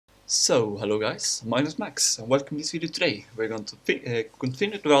Hello guys, my name is Max, and welcome to this video today. We're going to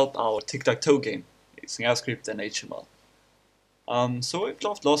continue to develop our tic-tac-toe game using JavaScript and HTML. So we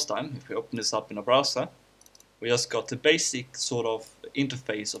left last time, if we open this up in a browser, we just got the basic sort of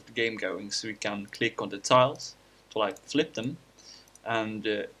interface of the game going, so we can click on the tiles to like flip them, and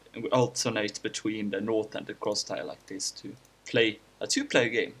we alternate between the north and the cross tile like this to play a two-player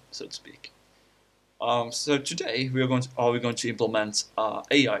game, so to speak. So today we are going to implement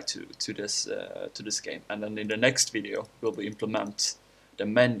AI to this game, and then in the next video we'll implement the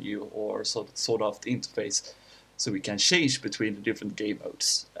menu or sort of the interface, so we can change between the different game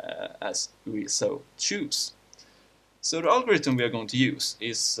modes as we so choose. So the algorithm we are going to use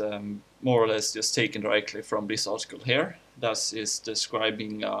is more or less just taken directly from this article here. That is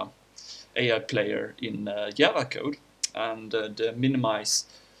describing AI player in Java code, and the Minmax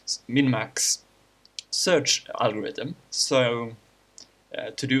search algorithm. So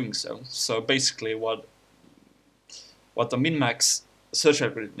to doing so, basically what the Minmax search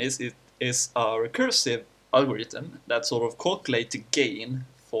algorithm is, it is a recursive algorithm that sort of calculates the gain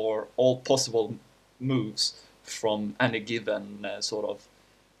for all possible moves from any given sort of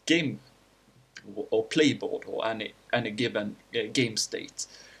game or playboard or any given game state.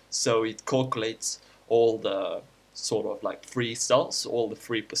 So it calculates all the sort of like free cells, all the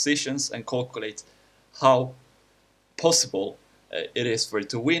free positions, and calculates how possible it is for it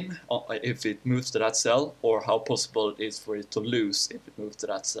to win if it moves to that cell, or how possible it is for it to lose if it moves to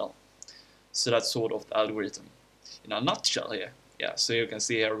that cell. So that's sort of the algorithm in a nutshell here. Yeah, so you can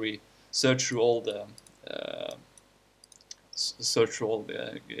see here we search through all the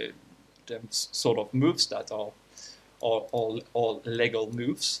sort of moves that are all legal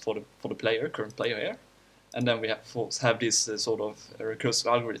moves for the current player here, and then we have this sort of recursive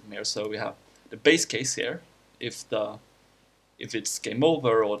algorithm here. So we have the base case here, if it's game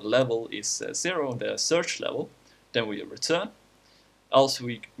over or the level is 0, the search level, then we return. Also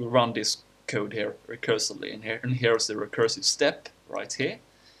we run this code here recursively, and here's the recursive step right here,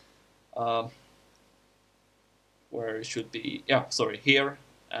 where it should be, here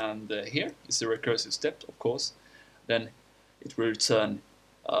and here is the recursive step, of course. Then it will return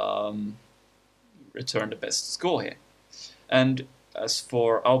the best score here. And as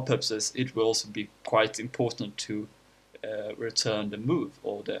for our purposes, it will also be quite important to return the move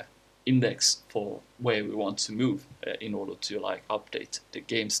or the index for where we want to move in order to like update the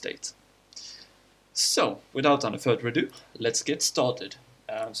game state. So without any further ado, let's get started.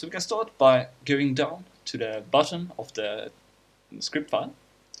 So we can start by going down to the bottom of the script file,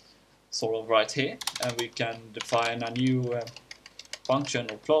 sort of right here, and we can define a new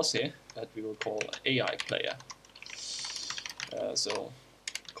function or class here that we will call AI player. So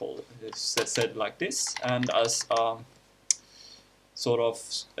call it set like this, and as sort of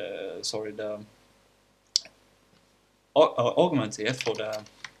the argument here for the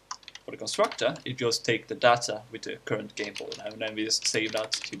constructor, it just take the data with the current game ball, and then we just save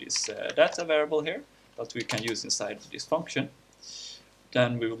that to this data variable here that we can use inside this function.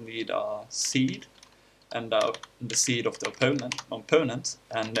 Then we will need a seed and the seed of the opponent,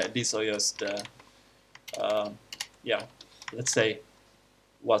 and these are just the let's say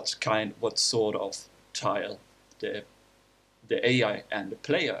what sort of tile the AI and the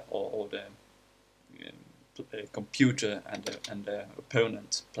player or the computer and the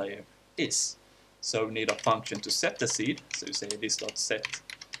opponent player is. So we need a function to set the seed. So you say this.set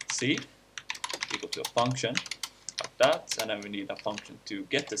seed equal to a function like that, and then we need a function to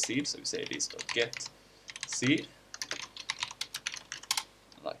get the seed. So we say this.get seed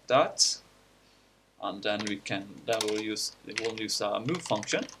like that. And then we'll use a move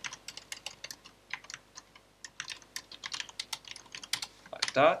function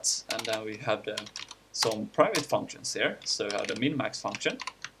like that, and then we have some private functions here. So we have the Minmax function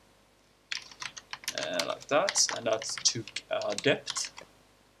like that, and that's to depth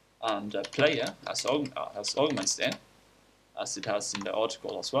and player as arguments there, as it has in the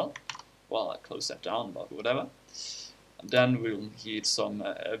article as well. Well, I close that down, but whatever. And then we'll need some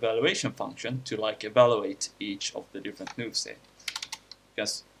evaluation function to like evaluate each of the different moves here.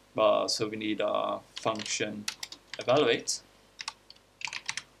 Yes, so we need a function evaluate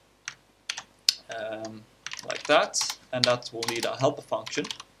like that, and that will need a helper function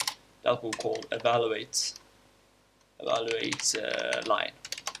that we'll call evaluate line like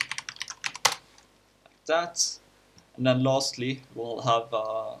that. And then lastly we'll have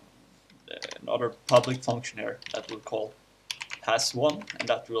another public function here that we'll call pass1, and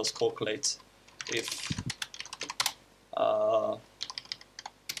that will calculate if a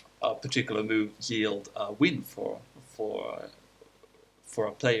particular move yield a win for for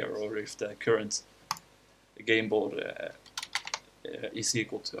a player, or if the current game board is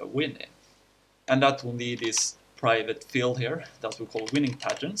equal to a win. And that will need this private field here that we call winning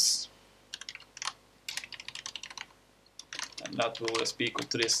patterns. And that will just be equal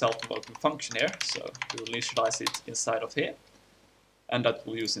to this self-invoking function here. So we will initialize it inside of here. And that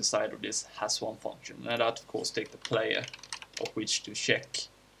we'll use inside of this has1 function. And that of course take the player of which to check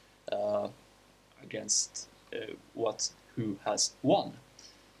against who has won.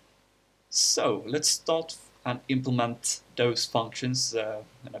 So let's start and implement those functions in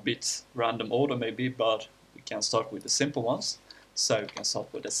a bit random order maybe, but we can start with the simple ones. So we can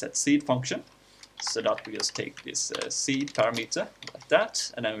start with the setSeed function. So that we just take this seed parameter like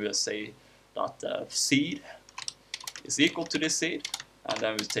that, and then we just say that seed is equal to this seed, and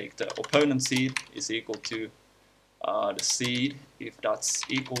then we take the opponent seed is equal to the seed if that's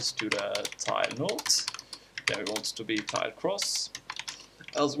equals to the tile naught. Then we want it to be tile cross,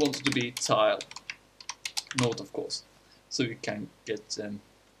 else we want it to be tile naught, of course. So we can get an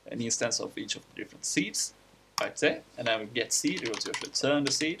instance of each of the different seeds right there, and then we get seed, we want to return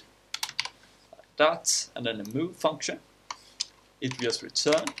the seed like that, and then the move function, it will just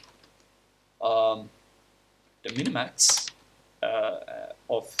return the minimax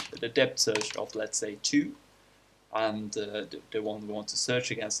of the depth search of, let's say, 2, and the one we want to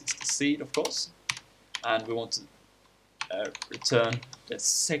search against is the seed, of course, and we want to return the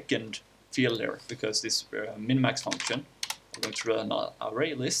second field there, because this Minmax function, we're going to run an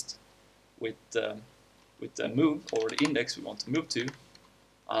array list with the move, or the index we want to move to,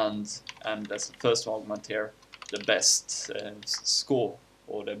 and as the first argument here, the best score,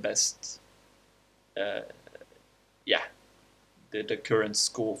 or the best, the current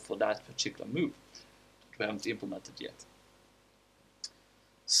score for that particular move. We haven't implemented yet.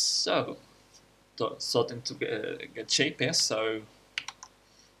 So, starting to get shape here, so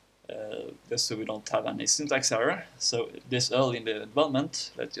just so we don't have any syntax error. So this early in the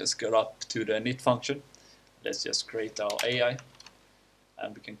development, let's just go up to the init function. Let's just create our AI,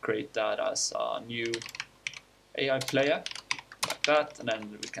 and we can create that as a new AI player like that, and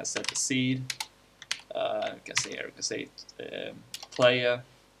then we can set the seed. We can say here, we can say player.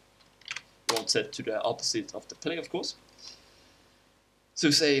 We want set to the opposite of the player, of course.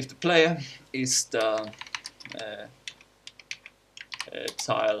 So say if the player is the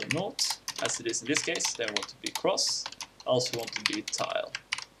tile naught, as it is in this case, then we want to be cross. Also want to be tile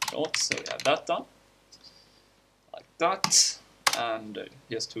naught, so we have that done like that. And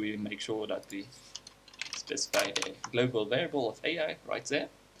just to make sure that we specify a global variable of AI right there,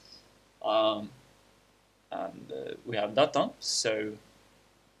 and we have that done. So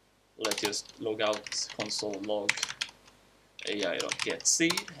let's just log out console log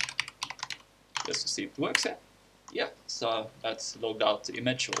ai.getSeed just to see if it works here. Yeah, so that's logged out the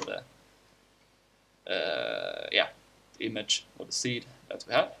image, or the the image or the seed that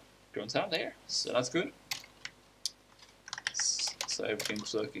we have currently have there. So that's good. So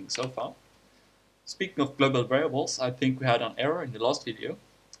everything's working so far. Speaking of global variables, I think we had an error in the last video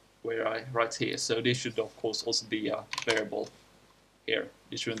where I write here. So this should of course also be a variable here.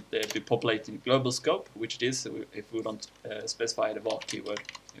 This shouldn't be populating global scope, which it is if we don't specify the var keyword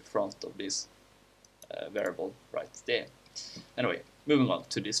in front of this variable right there. Anyway, moving on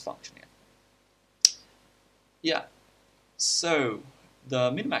to this function here. Yeah, so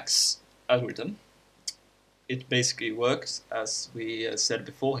the Minmax algorithm, it basically works as we said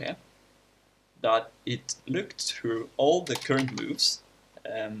before here, that it looked through all the current moves,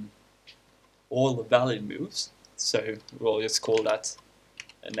 all the valid moves. So we'll just call that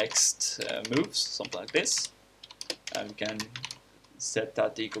next moves, something like this, and we can set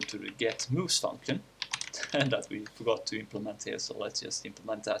that equal to the get moves function, and that we forgot to implement here. So let's just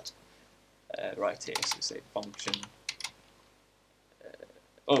implement that right here. So we say function.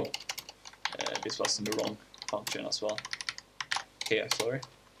 This was in the wrong function as well. Okay, sorry.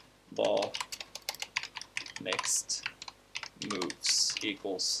 Var next moves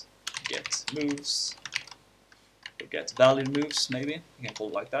equals get moves. Or get valid moves, maybe. You can call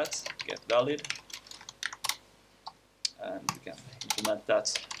it like that. Get valid. And we can implement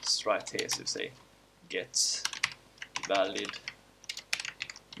that right here. So we say get valid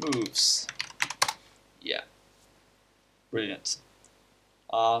moves. Yeah. Brilliant.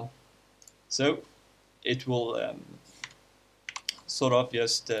 So it will sort of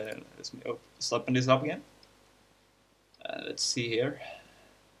just let's open this up again. Let's see here.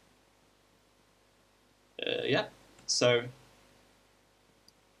 Yeah, so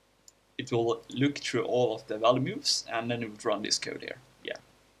it will look through all of the value moves, and then it would run this code here. Yeah.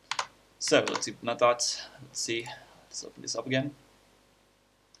 So let's implement that. Let's see. Let's open this up again.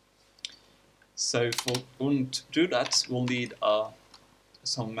 So for to do that, we'll need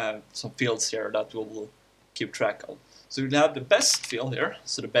some fields here that we'll keep track of. So we'll have the best field here,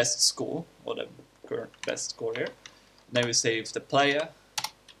 so the best score, or the current best score here. And then we say if the player,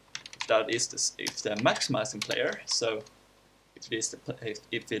 if the maximizing player, so if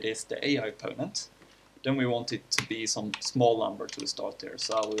it is the AI opponent, then we want it to be some small number to start there.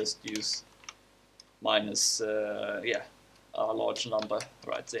 So I will just use minus, a large number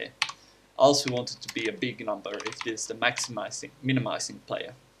right there. Also, we want it to be a big number if it is the minimizing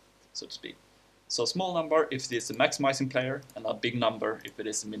player, so to speak. So a small number if it is the maximizing player, and a big number if it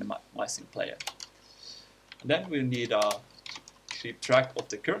is the minimizing player. And then we need to keep track of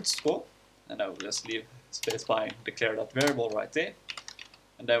the current score, and I will just leave specifying declare that variable right there.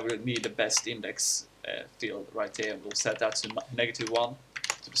 And then we'll need the best index field right there, and we'll set that to -1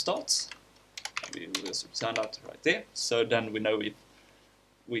 to the start. And we will just return that right there. So then we know if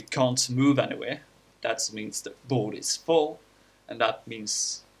we can't move anywhere, that means the board is full, and that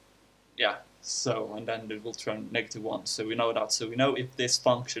means, so, and then it will turn -1. So we know that. So we know if this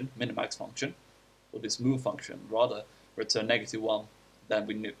function, Minimax function, or this move function rather, return -1, then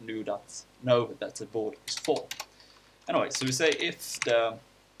we know that the board is full. Anyway, so we say if the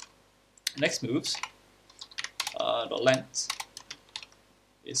next moves, the length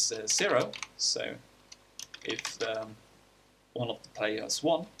is 0, so if one of the players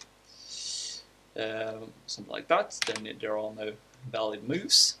won, something like that, then there are no valid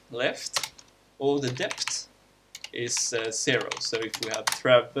moves left, or the depth is 0. So if we have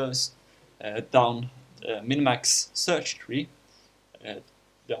traversed down the Minmax search tree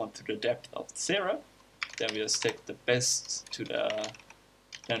down to the depth of 0, then we just take the best to the,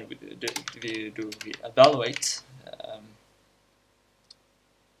 then we evaluate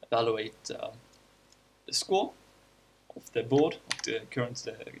the score of the board, of the current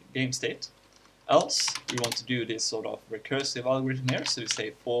game state. Else, we want to do this sort of recursive algorithm here, so we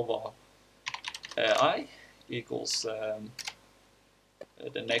say for I equals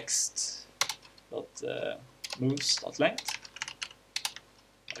the next moves.length,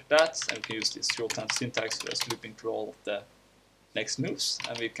 like that, and we can use this shorthand syntax for just looping through all of the next moves,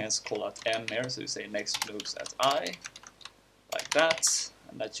 and we can call that m here, so we say next moves at I, like that,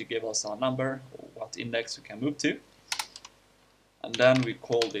 and that should give us our number, or what index we can move to. And then we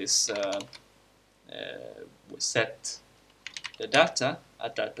call this, we set the data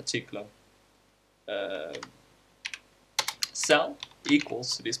at that particular cell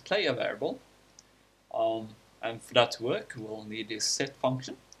equals to this player variable. And for that to work, we'll need this set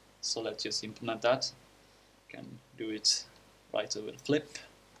function. So let's just implement that. You can do it right over the flip.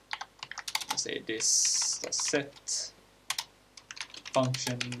 Say this set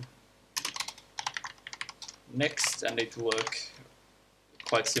function next, and it will work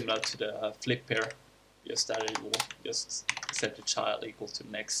quite similar to the flip here, just that it will just set the child equal to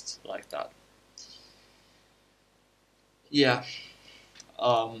next, like that. Yeah.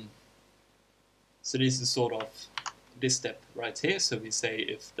 So this is sort of this step right here. So we say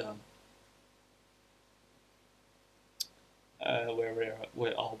if the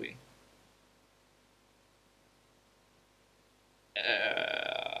where are we?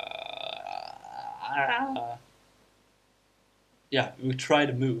 Yeah, we try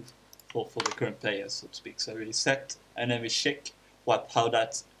to move for the current player, so to speak. So we set, and then we check how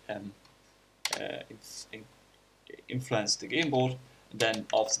that influence the game board. And then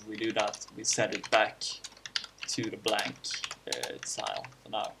after we do that, we set it back to the blank tile for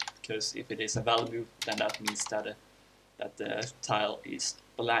now. Because if it is a valid move, then that means that the tile is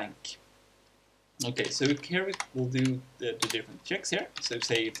blank. Okay, so here we'll do the different checks here. So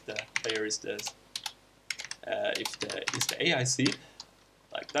say if the player is the AI seed,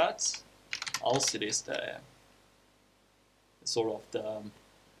 like that. Also it is the sort of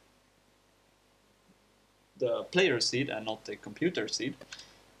the player seed and not the computer seed.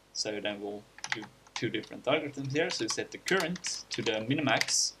 So then we'll do two different algorithms here. So we set the current to the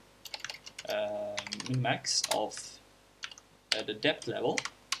Minmax of the depth level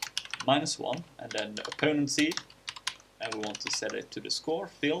 -1, and then the opponent seed, and we want to set it to the score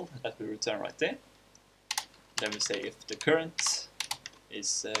field that we return right there. Then we say if the current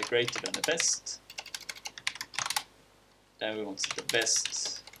is greater than the best, then we want to set the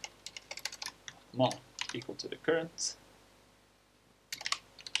best equal to the current,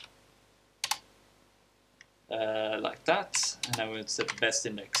 like that, and then we want to set the best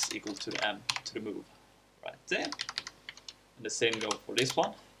index equal to the m to the move right there. And the same goes for this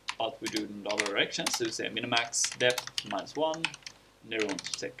one, but we do it in the other direction. So we say Minimax depth -1, and then we want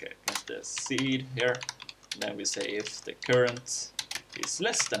to take the seed here. And then we say if the current is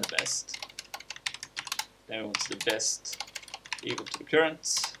less than the best, then we want the best equal to the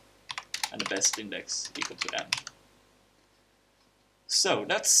current, and the best index equal to n. So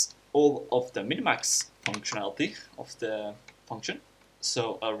that's all of the Minimax functionality of the function.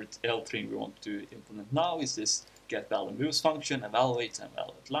 So our L3 we want to implement now is this get value moves function, evaluate and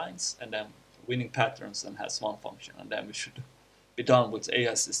evaluate lines, and then winning patterns, and has one function, and then we should be done with the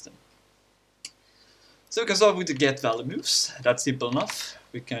AI system. So we can start with the get value moves. That's simple enough.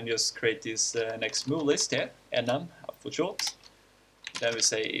 We can just create this next move list here, nm for short. Then we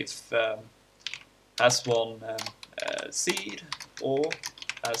say if has one seed or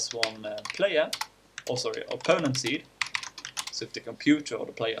has one player, or sorry, opponent seed. So if the computer or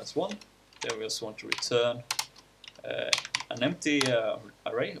the player has one, then we just want to return an empty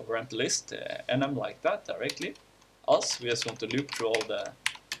array or empty list, nm like that directly. Else we just want to loop through all the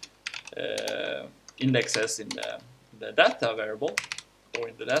indexes in the data variable or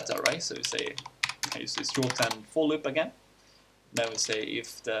in the data array. So we say I use this short and for loop again. Then we say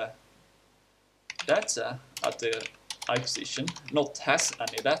if the data at the I position not has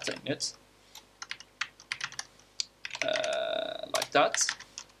any data in it, like that,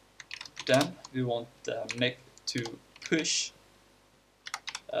 then we want make to push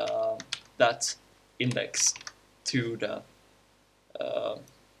that index to the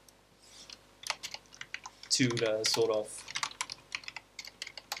sort of,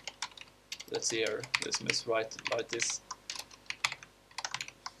 let's see here, let's write this.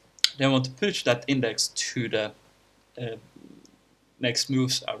 Then we want to push that index to the next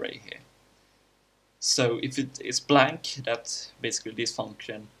moves array here. So if it is blank, that's basically this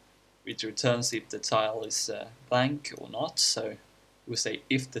function which returns if the tile is blank or not. So we say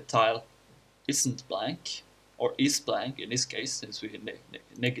if the tile isn't blank, or is blank in this case, since we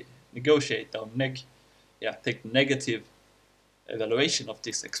negotiate or take negative evaluation of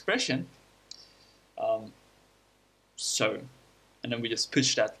this expression. And then we just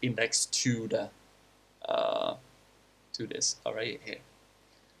push that index to the to this array here.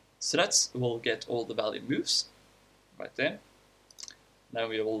 So we'll get all the valid moves right there. Now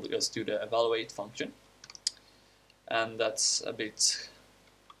we will just do the evaluate function, and that's a bit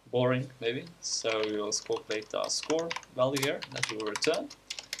boring maybe. So we will calculate our score value here that we will return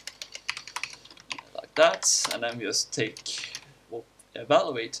like that, and then we just we'll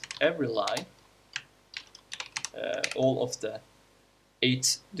evaluate every line, all of the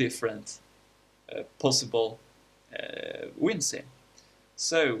 8 different possible wins in.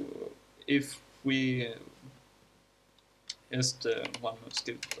 So if we just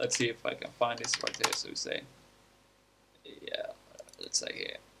let's see if I can find this right here. So we say, yeah, let's say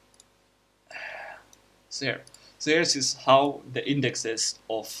here. So here's is how the indexes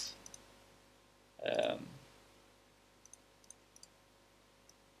of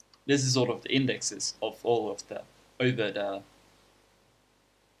this is sort of the indexes of all of the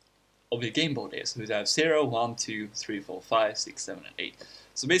of the game board is. So we have 0, 1, 2, 3, 4, 5, 6, 7, and 8.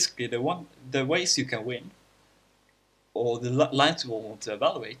 So basically the ways you can win, or the lines you want to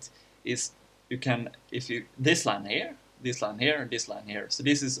evaluate, is you can, this line here, this line here, and this line here. So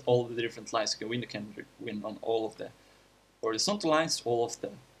this is all the different lines you can win. You can win on all of the horizontal lines, all of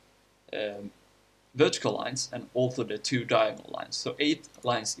the vertical lines, and also the 2 diagonal lines. So 8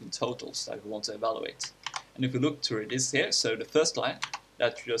 lines in total that we want to evaluate. And if we look through this here, so the first line,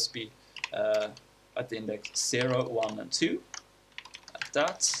 that should just be at the index 0, 1, and 2, like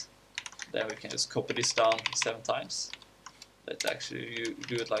that. Then we can just copy this down 7 times. Let's actually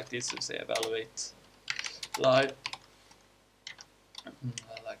do it like this. So say evaluate live,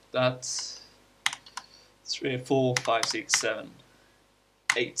 like that. 3, 4, 5, 6, 7,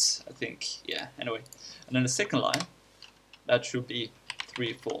 8, I think. Yeah. Anyway, and then the second line, that should be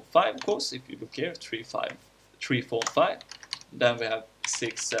 3, 4, 5. Of course, if you look here, 3, 4, 5. Then we have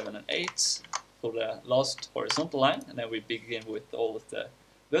 6, 7, and 8 for the last horizontal line, and then we begin with all of the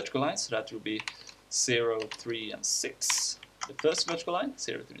vertical lines. So that will be 0, 3, and 6. The first vertical line,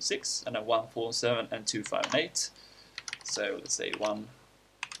 0, 3, and 6, and then 1, 4, and 7, and 2, 5, and 8. So let's say 1,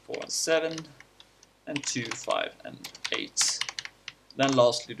 4, and 7, and 2, 5, and 8. Then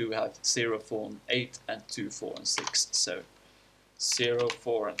lastly, do we have 0, 4, and 8, and 2, 4, and 6. So 0,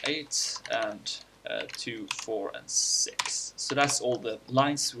 4, and 8, and 2, 4, and 6. So that's all the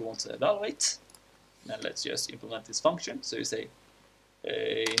lines we want to evaluate. Now let's just implement this function. So you say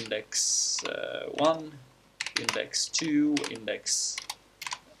index 1, index 2, index,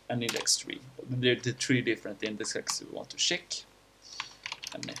 and index 3. They're the 3 different indexes we want to check.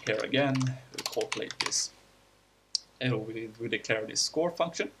 And here again, we calculate this. And we declare this score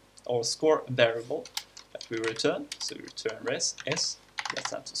function, or score variable, that we return. So we return s,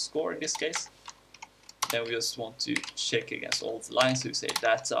 that's time to score in this case. then we just want to check against all the lines. So we say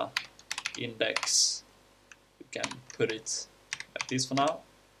data index, we can put it like this for now.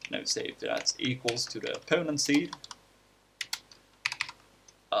 Now we say if that's equals to the opponent seed,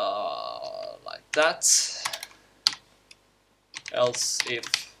 like that. Else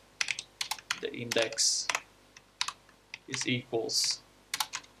if the index is equals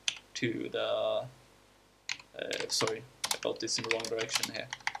to the sorry, I got this in the wrong direction here.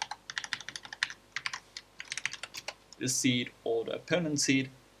 The seed or the opponent seed,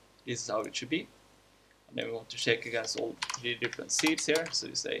 this is how it should be. And then we want to check against all 3 different seeds here. So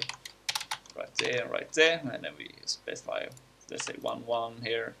we say right there, and then we specify, let's say 1, 1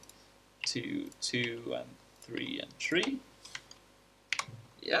 here, 2, 2, and 3, and 3.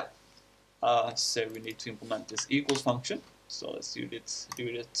 Yeah. So we need to implement this equals function. So let's do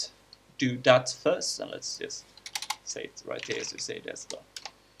that first, and let's just say it right here. So we say that's the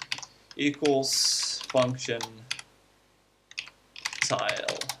equals function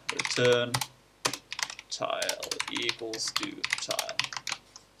tile return tile equals to tile.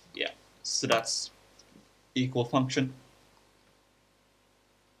 Yeah, so that's equal function.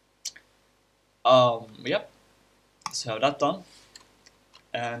 Yep, so have that done,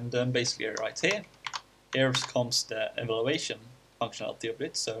 and then basically right here comes the evaluation functionality of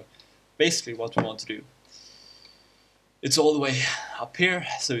it. So basically what we want to do, it's all the way up here.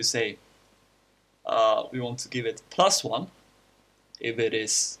 So we say we want to give it +1 if it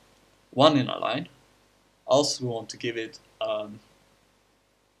is 1 in a line. Also we want to give it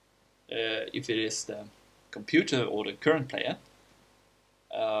if it is the computer or the current player,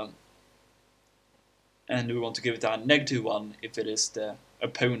 and we want to give it a -1 if it is the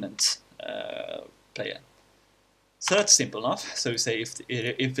opponent player. So that's simple enough. So we say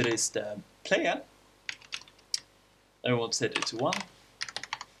if it is the player, then we want to set it to 1.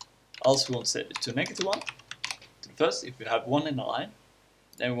 Also we want to set it to -1 to the first if we have 1 in a line.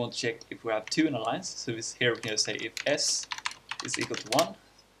 Then we want to check if we have 2 in a line. So here we can say if s is equal to 1,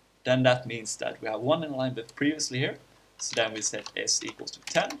 then that means that we have 1 in a line but previously here. So then we set s equals to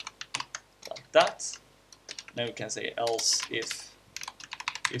 10, like that. Then we can say else if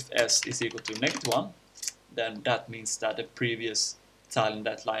s is equal to -1, then that means that the previous tile in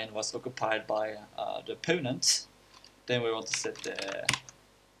that line was occupied by the opponent. Then we want to set the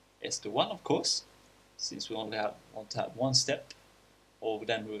s to 1, of course, since we only want to have 1 step, or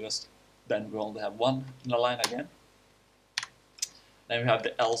then we only have 1 in a line again. Then we have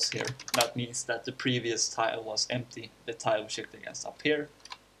the else here. That means that the previous tile was empty, the tile we checked against up here.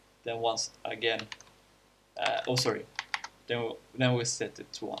 Then once again, then we set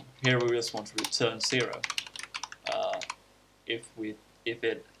it to 1. Here we just want to return 0 if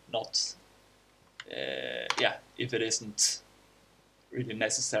it isn't really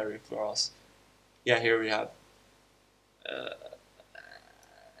necessary for us. Yeah, here we have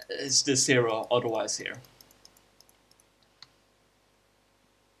it's the 0 otherwise here.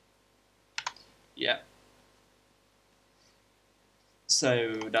 Yeah.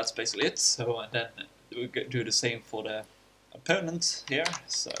 So that's basically it. So then we do the same for the opponent here.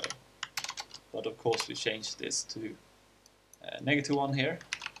 So, but of course we change this to -1 here,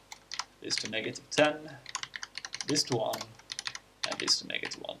 this to -10, this to 1, and this to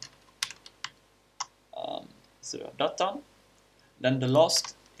 -1. So we have that done. Then the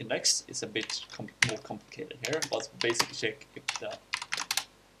last index is a bit more complicated here, but basically check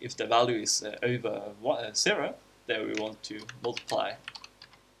if the value is over 0, then we want to multiply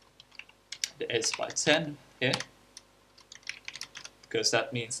the s by 10 here, because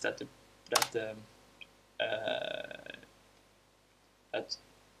that means that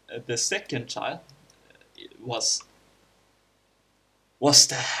the second child was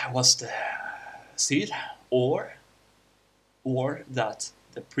the seed, or that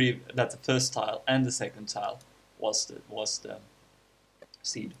the first tile and the second tile was the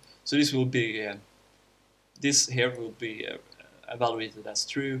seed. So this will be this here will be evaluated as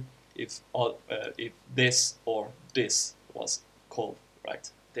true if this or this was called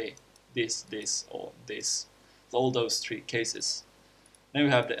right. This or this. So all those 3 cases. Then we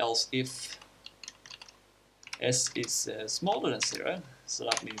have the else if s is smaller than 0. So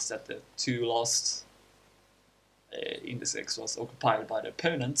that means that the 2 last indices was occupied by the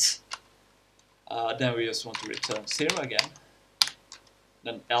opponent. Then we just want to return 0 again.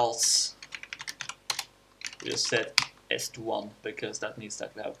 Then else we just set s to 1, because that means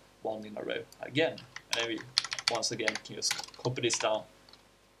that we have 1 in a row again. And then we once again can just copy this down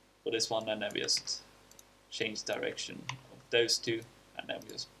for this one, and then we just change direction of those 2, and then we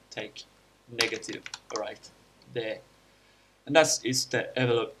just take negative right there. And that is the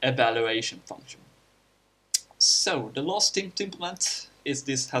evaluation function. So the last thing to implement is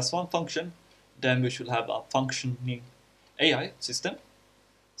this has one function. Then we should have a functioning AI system.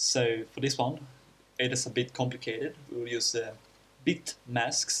 So for this one, it is a bit complicated. We will use bit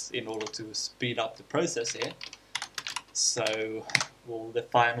masks in order to speed up the process here. So we'll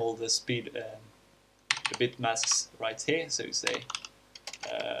define all the speed, the bit masks right here. So you say,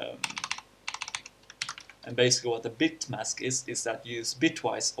 and basically what the bit mask is that you use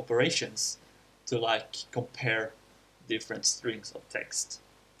bitwise operations to like compare different strings of text.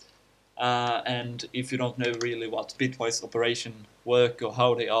 And if you don't know really what bitwise operation work or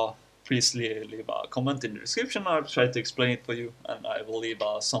how they are, please leave a comment in the description. I'll try to explain it for you, and I will leave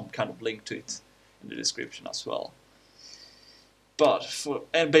some kind of link to it in the description as well. But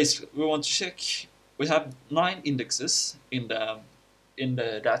basically we want to check. We have 9 indexes in the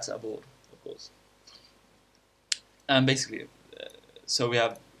data board, of course. And basically, so we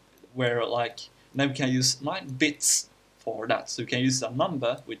have where like now we can use 9 bits for that. So you can use a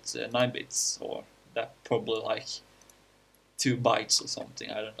number with 9 bits, or that probably like 2 bytes or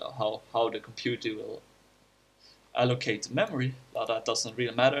something. I don't know how the computer will allocate memory, but that doesn't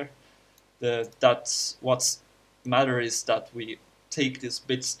really matter. That's what's matter is that we take this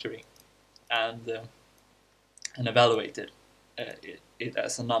bit string and evaluate it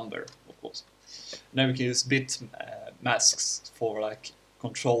as a number, of course. Now we can use bit masks for like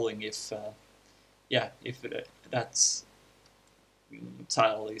controlling if that's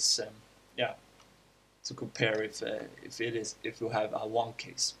tile is to compare if you have a one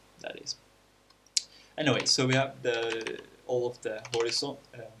case, that is. Anyway, so we have all of the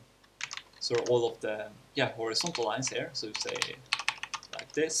horizontal lines here. So you say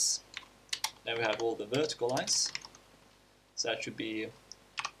like this. Then we have all the vertical lines. So that should be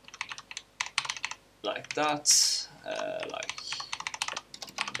like that,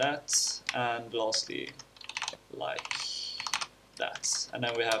 and lastly like that. And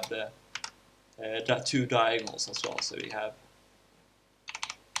then we have the 2 diagonals as well. So we have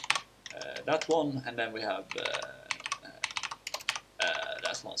that one, and then we have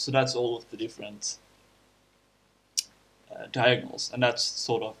that one. So that's all of the different diagonals, and that's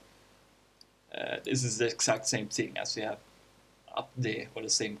sort of this is the exact same thing as we have up there, or the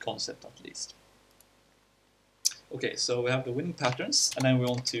same concept at least. Okay, so we have the winning patterns, and then we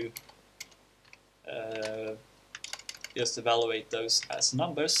want to just evaluate those as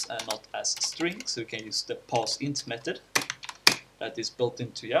numbers and not as strings. So we can use the parseInt method that is built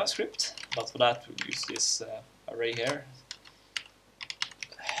into JavaScript, but for that we use this array here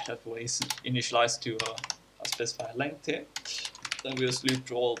that will initialize to a specified length here. Then we just loop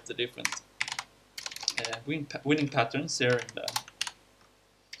through all the different winning patterns here in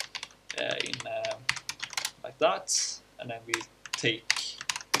like that, and then we take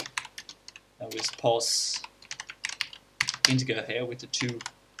and we parse integer here with the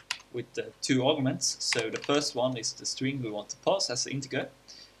two arguments. So the first one is the string we want to pass as an integer,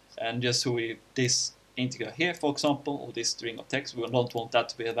 and just so this integer here, for example, or this string of text, we don't want that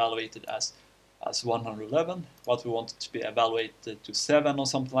to be evaluated as 111, but we want it to be evaluated to 7 or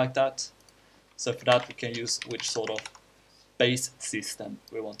something like that. So for that we can use which sort of base system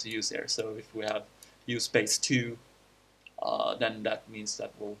we want to use here. So if we have use base 2, then that means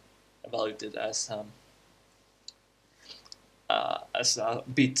that we'll evaluate it as a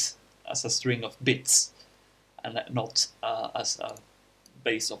bit, as a string of bits, and not as a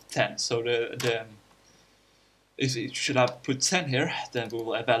base of 10. So if it should have put 10 here, then we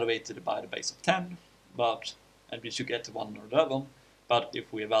will evaluate it by the base of 10, and we should get 111. But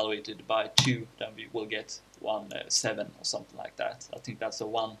if we evaluate it by 2, then we will get 7 or something like that. I think that's a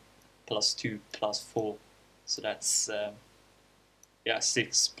 1 plus 2 plus 4, so that's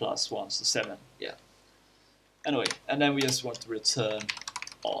 6 plus 1, so 7. Yeah. Anyway, and then we just want to return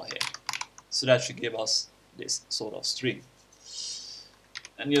R here. So that should give us this sort of string.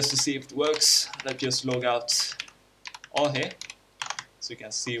 And just to see if it works, let's just log out R here, so you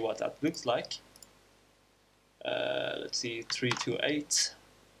can see what that looks like. Let's see, 328.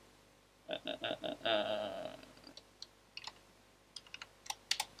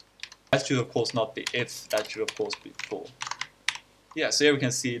 That should of course not be if, that should of course be for. Yeah, so here we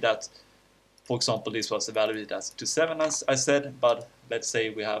can see that, for example, this was evaluated as to 7 as I said, but let's say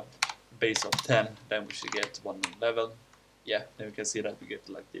we have base of 10, then we should get 111. Yeah, then we can see that we get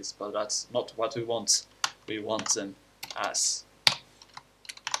like this, but that's not what we want. We want them as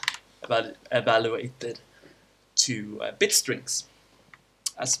evaluated to bit strings,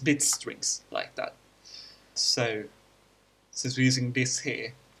 as bit strings like that. So since we're using this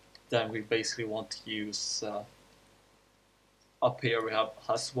here, then we basically want to use up here we have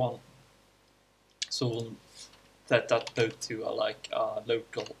 #1. So we'll set that both to like a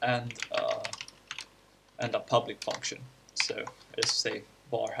local and a public function. So let's say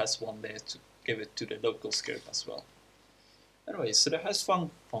var has one there to give it to the local scope as well. Anyway, so the hasFun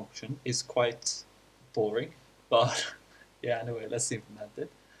function is quite boring, but yeah, anyway, let's implement it.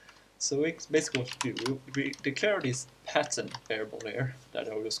 So it's basically what we do, we declare this pattern variable here that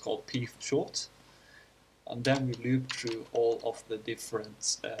I will just call p for short, and then we loop through all of the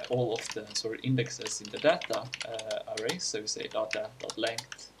different, all of the indexes in the data array. So we say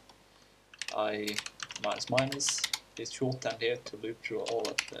data.length I minus minus this shorthand here to loop through all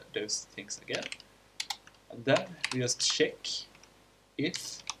of those things again, and then we just check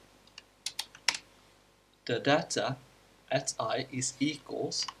if the data at I is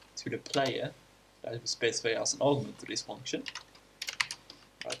equals to the player that we specify as an argument to this function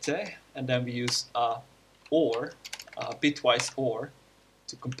right there, and then we use a bitwise OR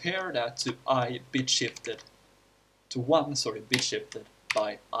to compare that to I bit shifted to 1, bit shifted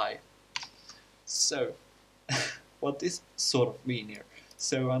by I. So what this sort of mean here?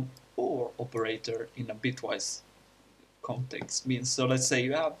 So an OR operator in a bitwise context means, so let's say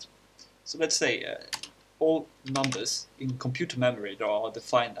you have, all numbers in computer memory that are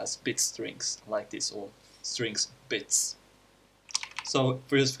defined as bit strings like this, or strings bits. So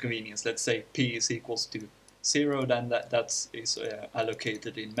for just convenience, let's say p is equals to 0, then that is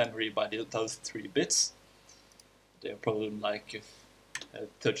allocated in memory by those 3 bits. They're probably like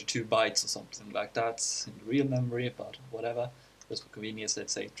 32 bytes or something like that in real memory, but whatever. Just for convenience,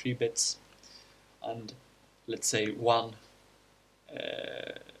 let's say 3 bits, and let's say 1.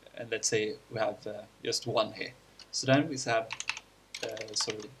 And let's say we have just 1 here. So then we have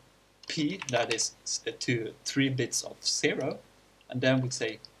p, that is 3 bits of 0, and then we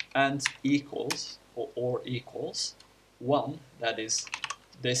say and equals or equals 1, that is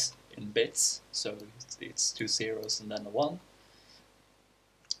this in bits, so it's 2 zeros and then a 1.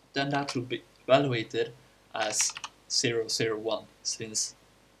 Then that will be evaluated as 0, 0, 1, since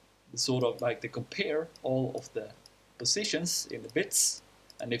they compare all of the positions in the bits,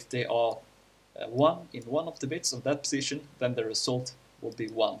 and if they are 1 in one of the bits of that position, then the result will be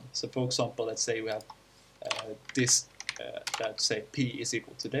 1. So for example, let's say we have this, that say p is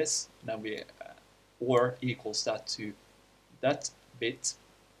equal to this, and then we or equals that to that bit,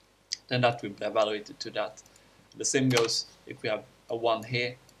 then that will be evaluated to that. The same goes if we have a 1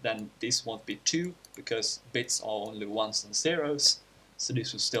 here, then this won't be 2, because bits are only 1s and 0s, so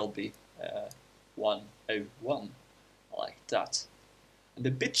this will still be 1, 0, 1, like that. And the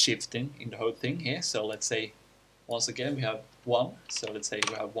bit shifting in the whole thing here, so let's say once again we have 1, so let's say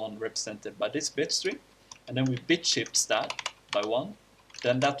we have 1 represented by this bit string, and then we bit shifts that by 1,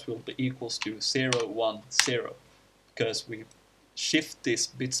 then that will be equals to 0, 1, 0, because we shift this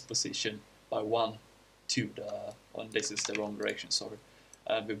bit's position by 1 to the, this is the wrong direction, sorry,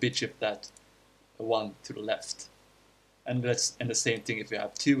 we bit shift that 1 to the left. And the same thing if we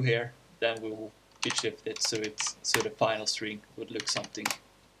have 2 here, then we will bit shift it so the final string would look something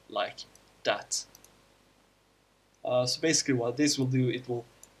like that. So basically what this will do, it will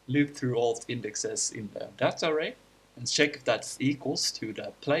loop through all the indexes in the data array and check if that's equals to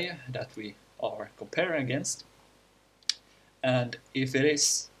the player that we are comparing against, and if it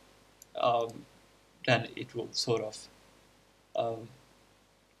is, then it will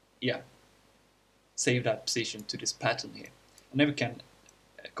save that position to this pattern here, and then we can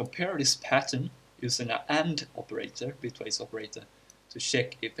compare this pattern using an AND operator, bitwise operator, to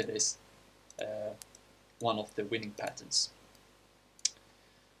check if it is one of the winning patterns.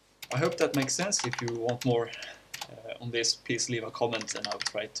 I hope that makes sense. If you want more on this, please leave a comment and I'll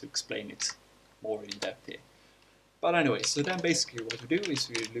try to explain it more in depth here. But anyway, so then basically what we do is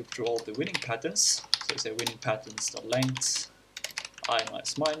we loop through all the winning patterns. So we say winning patterns.length I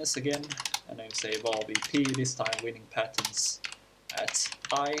minus minus again, and then we say var vp, this time winning patterns at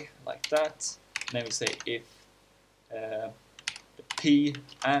I, like that. And then we say if the p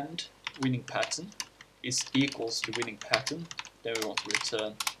and winning pattern is equals to winning pattern, then we want to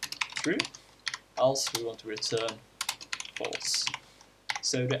return true, else we want to return false.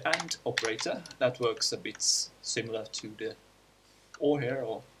 So the AND operator, that works a bit similar to the OR here,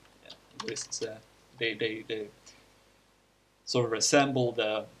 or just they sort of resemble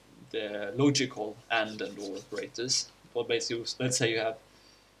the logical AND and OR operators. But basically, let's say you have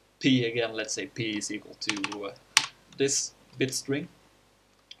p again, let's say p is equal to this bit string,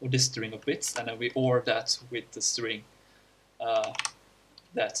 or this string of bits, and then we OR that with the string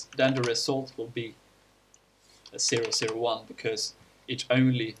that, then the result will be 0, 0, 1, because it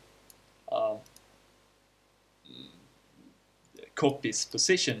only copies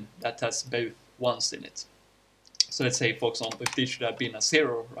position that has both ones in it. So let's say, for example, if this should have been a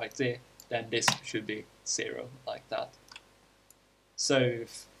 0 right there, then this should be 0 like that. So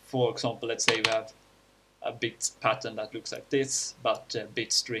if, for example, let's say we have a bit pattern that looks like this, but the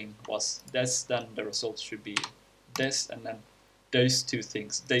bit string was this, then the result should be this, and then those two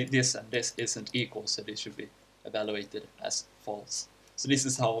things, this and this isn't equal, so this should be evaluated as false. So this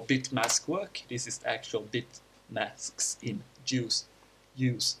is how bit mask work. This is the actual bit masks in use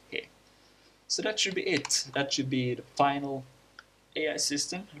here. So that should be it. That should be the final AI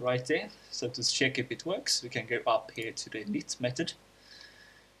system right there. So to check if it works, we can go up here to the init method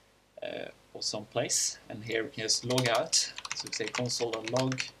or someplace, and here we can just log out. So we say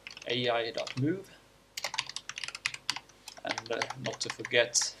console.log ai.move, and not to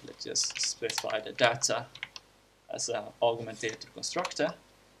forget, let's just specify the data as an argument here to the constructor.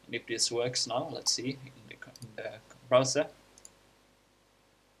 And if this works now, let's see in the browser.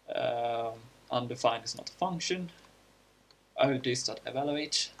 Undefined is not a function. Oh,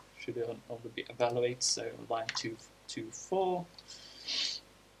 this.evaluate should only be evaluate, so line 224.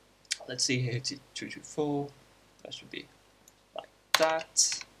 Let's see here, 224. That should be like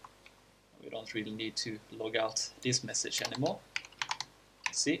that. We don't really need to log out this message anymore.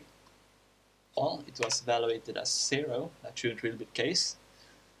 Let's see. Well, it was evaluated as 0. That shouldn't really be the case.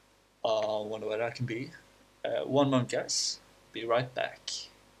 Wonder what that can be. One moment, guys. Be right back.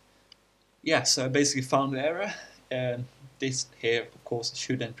 Yeah, so I basically found the error. And this here, of course,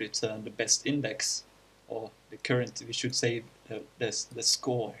 shouldn't return the best index, or the current. We should say the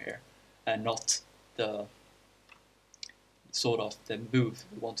score here, and not the sort of the move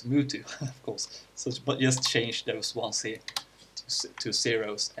we want to move to, of course. So, but just change those ones here to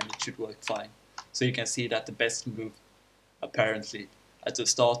zeros, and it should work fine. So you can see that the best move, apparently, at the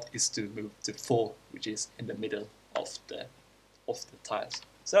start is to move to 4, which is in the middle of the tiles.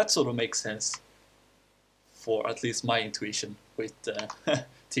 So that sort of makes sense, for at least my intuition with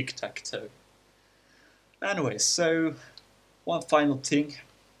tic-tac-toe. Anyway, so one final thing.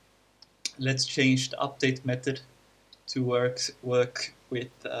 Let's change the update method to work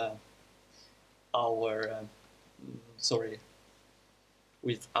with our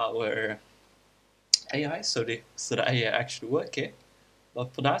AI, so the AI actually work here.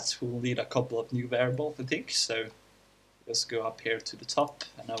 But for that, we'll need a couple of new variables, I think. So let's go up here to the top,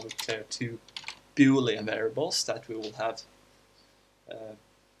 and I will declare 2 Boolean variables that we will have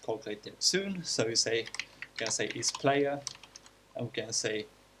calculated soon. So we can say is player, and we can say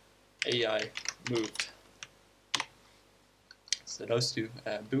AI moved. So those 2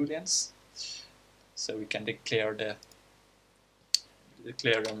 booleans. So we can declare them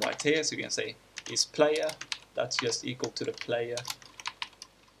right here. So we can say is player. That's just equal to the player.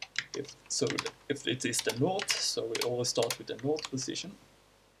 If it is the north, so we always start with the north position.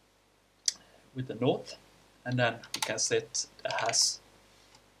 With the north, and then we can set the has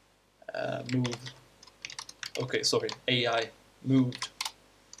move. Okay, sorry, AI moved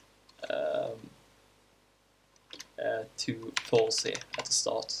to false here at the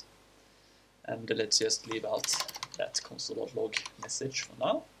start, and let's just leave out that console.log message for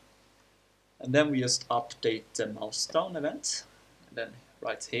now. And then we just update the mouse down event, and then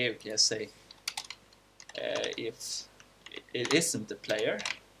right here we can say if it isn't the player,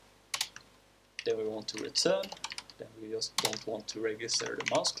 then we want to return, then we just don't want to register the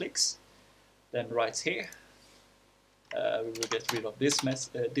mouse clicks. Then right here we will get rid of this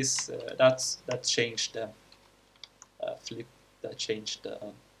that changed the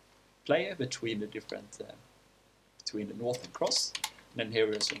player between the different between the north and cross. And then here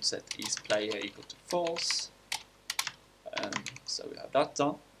we also set is player equal to false. So we have that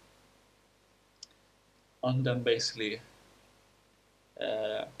done. And then basically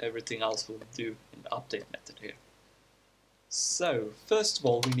everything else we'll do in the update method here. So first of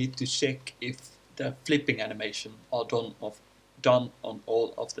all, we need to check if the flipping animation are done on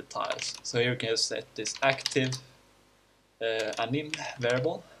all of the tiles. So here we can set this active anim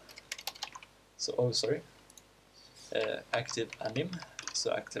variable. So active anim,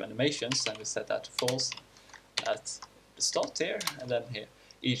 so active animations, and we set that to false at the start here, and then here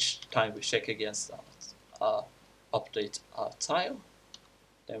each time we check against update our tile,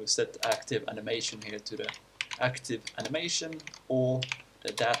 then we set the active animation here to the active animation or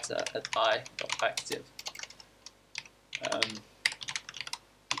the data at i.active,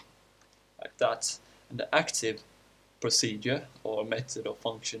 like that. And the active procedure or method or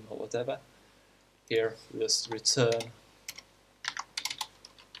function or whatever, here we just return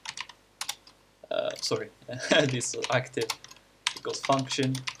this active equals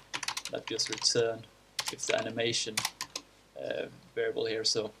function that just return if the animation variable here.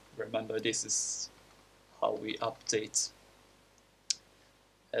 So remember, this is how we update,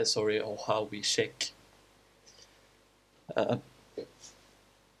 or how we check the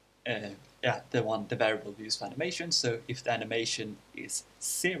variable we use for animation. So if the animation is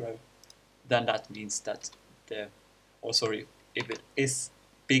 0, then that means that if it is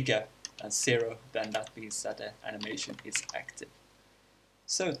bigger than 0, then that means that the animation is active.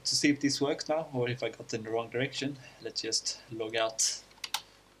 So to see if this works now, or if I got in the wrong direction, let's just log out.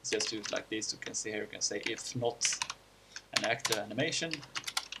 Let's just do it like this. You can see here, you can say if not an active animation.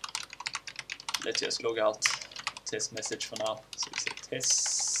 Let's just log out. Test message for now. So we say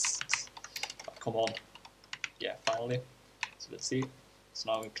test. Oh, come on. Yeah, finally. So let's see.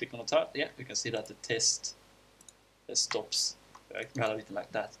 So now we click on the tile. Yeah, you can see that the test stops. I can have it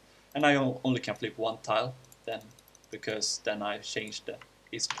like that. And I only can flip one tile then, because then I changed the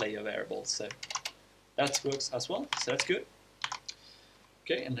isPlayer variable. So that works as well. So that's good.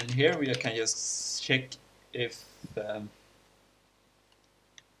 Okay, and then here we can just check if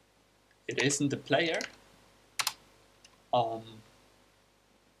it isn't the player.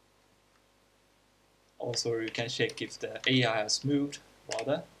 Also, you can check if the AI has moved,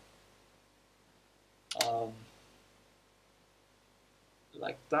 rather.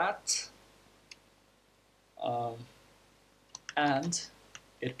 Like that. And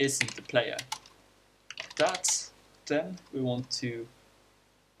it isn't the player. Like that. Then we want to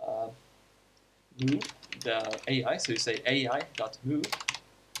move the AI. So you say AI.move.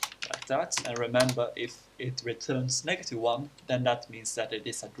 Like that, and remember, if it returns -1, then that means that it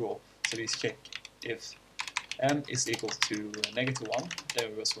is a draw. So we check if m is equal to -1,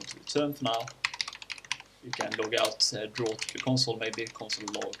 then we just want to return for now. You can log out draw to the console, maybe console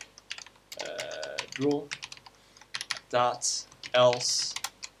log draw, like that. Else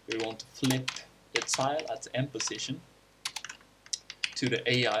we want to flip the tile at the m position to the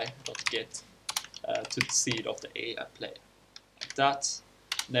AI.get to the seed of the AI player, like that.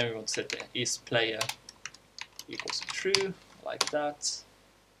 Then we want to set the isPlayer equals to true, like that,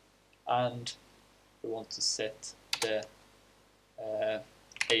 and we want to set the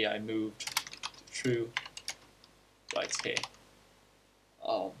AI moved to true right here.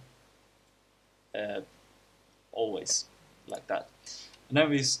 Always like that. And then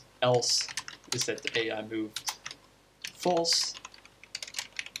we set the AI moved to false.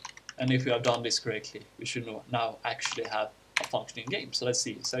 And if we have done this correctly, we should now actually have a functioning game. So let's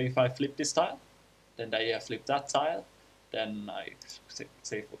see. So if I flip this tile, then the AI flip that tile, then I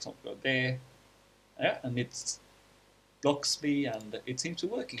say for example go there, yeah, and it blocks me, and it seems to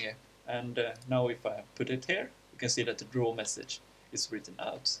working here. And now if I put it here, you can see that the draw message is written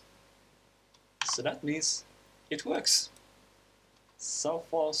out. So that means it works. So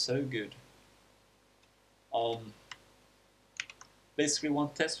far so good. Basically one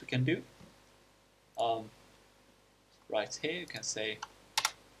test we can do. Right here you can say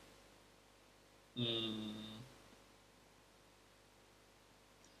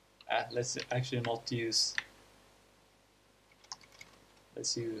let's actually not use,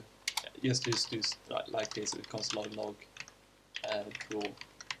 let's use just do like this. It becomes log draw.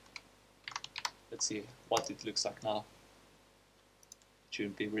 Let's see what it looks like now. It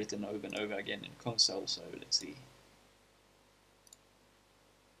should be written over and over again in console, so let's see.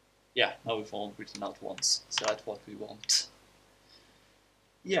 Yeah, now we've all written out once, so that's what we want.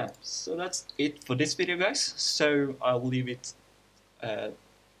 Yeah, so that's it for this video, guys. So I'll leave it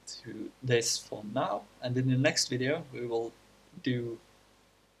to this for now, and in the next video we will do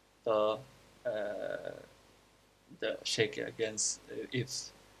the check against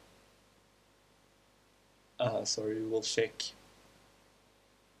if we will check,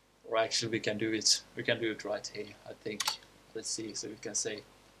 or actually we can do it right here, I think. Let's see. So we can say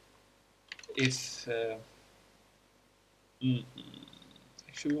if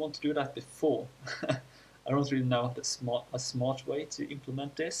actually we want to do that before. I don't really know a smart way to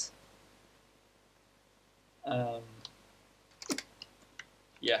implement this.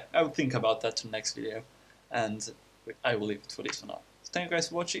 Yeah, I will think about that in the next video, and I will leave it for this for now. So thank you guys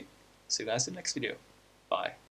for watching. See you guys in the next video. Bye.